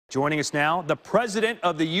Joining us now, the president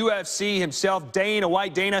of the UFC himself, Dana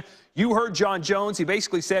White. Dana, you heard Jon Jones. He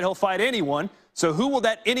basically said he'll fight anyone. So who will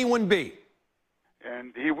that anyone be?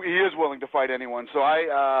 And he is willing to fight anyone. So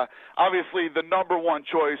obviously the number one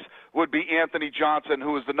choice would be Anthony Johnson,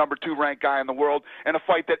 who is the number 2 ranked guy in the world, and a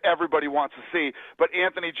fight that everybody wants to see. But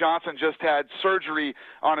Anthony Johnson just had surgery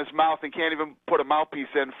on his mouth and can't even put a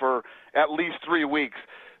mouthpiece in for at least 3 weeks.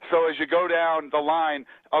 So as you go down the line,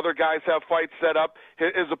 other guys have fights set up.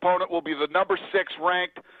 His opponent will be the number 6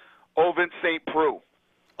 ranked Ovince Saint Preux.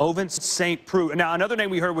 Ovince Saint Preux. Now, another name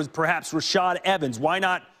we heard was perhaps Rashad Evans. Why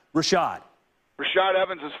not Rashad? Rashad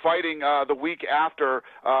Evans is fighting the week after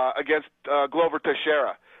against Glover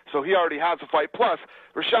Teixeira. So he already has a fight. Plus,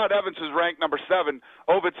 Rashad Evans is ranked number 7.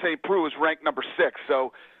 Ovince Saint Preux is ranked number 6.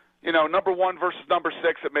 So, you know, number 1 versus number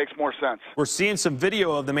 6, it makes more sense. We're seeing some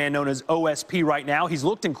video of the man known as OSP right now. He's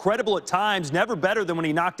looked incredible at times, never better than when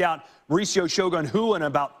he knocked out Mauricio Shogun Hu in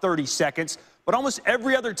about 30 seconds. But almost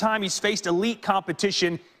every other time he's faced elite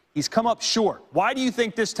competition, he's come up short. Why do you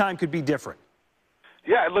think this time could be different?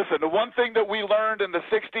 Yeah, listen, the one thing that we learned in the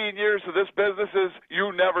 16 years of this business is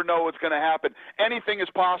you never know what's going to happen. Anything is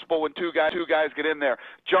possible when two guys get in there.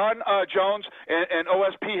 Jon Jones and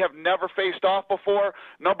OSP have never faced off before.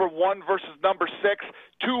 Number 1 versus number 6.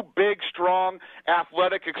 2 big, strong,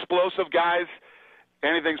 athletic, explosive guys.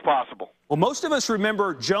 Anything's possible. Well, most of us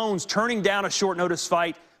remember Jones turning down a short-notice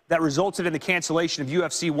fight that resulted in the cancellation of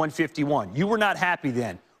UFC 151. You were not happy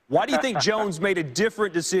then. Why do you think Jones made a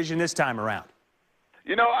different decision this time around?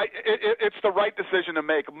 You know, it's the right decision to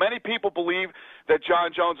make. Many people believe that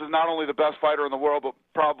Jon Jones is not only the best fighter in the world, but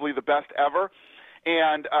probably the best ever.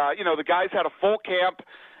 And, you know, the guy's had a full camp,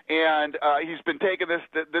 and he's been taking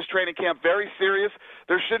this training camp very serious.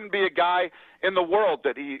 There shouldn't be a guy in the world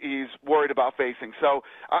that he's worried about facing. So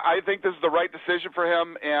I think this is the right decision for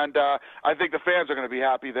him, and I think the fans are going to be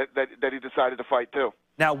happy that he decided to fight too.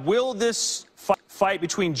 Now, will this fight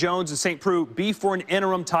between Jones and Saint Preux be for an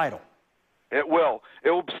interim title? It will. It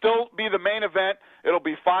will still be the main event. It'll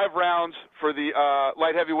be 5 rounds for the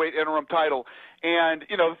light heavyweight interim title. And,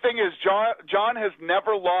 you know, the thing is, Jon has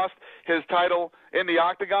never lost his title in the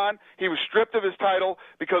octagon. He was stripped of his title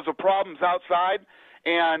because of problems outside.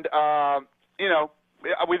 And, you know,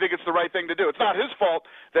 we think it's the right thing to do. It's not his fault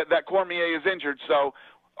that Cormier is injured. So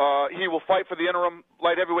he will fight for the interim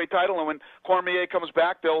light heavyweight title. And when Cormier comes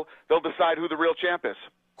back, they'll decide who the real champ is.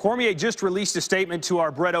 Cormier just released a statement to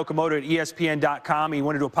our Brett Okamoto at ESPN.com. He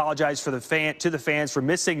wanted to apologize to the fans for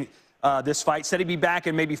missing this fight. Said he'd be back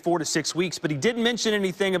in maybe 4 to 6 weeks, but he didn't mention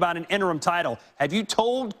anything about an interim title. Have you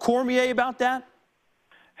told Cormier about that?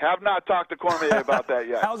 Have not talked to Cormier about that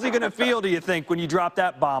yet. How's he going to feel, do you think, when you drop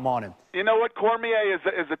that bomb on him? You know what? Cormier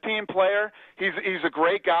is a team player. He's a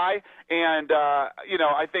great guy, and you know,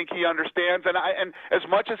 I think he understands. And as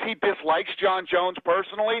much as he dislikes Jon Jones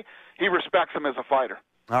personally, he respects him as a fighter.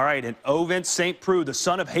 All right, and Ovince Saint Preux, the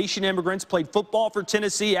son of Haitian immigrants, played football for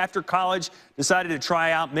Tennessee after college, decided to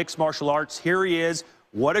try out mixed martial arts. Here he is.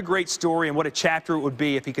 What a great story and what a chapter it would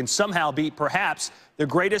be if he can somehow beat perhaps the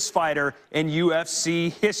greatest fighter in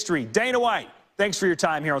UFC history. Dana White, thanks for your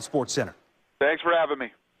time here on SportsCenter. Thanks for having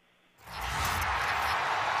me.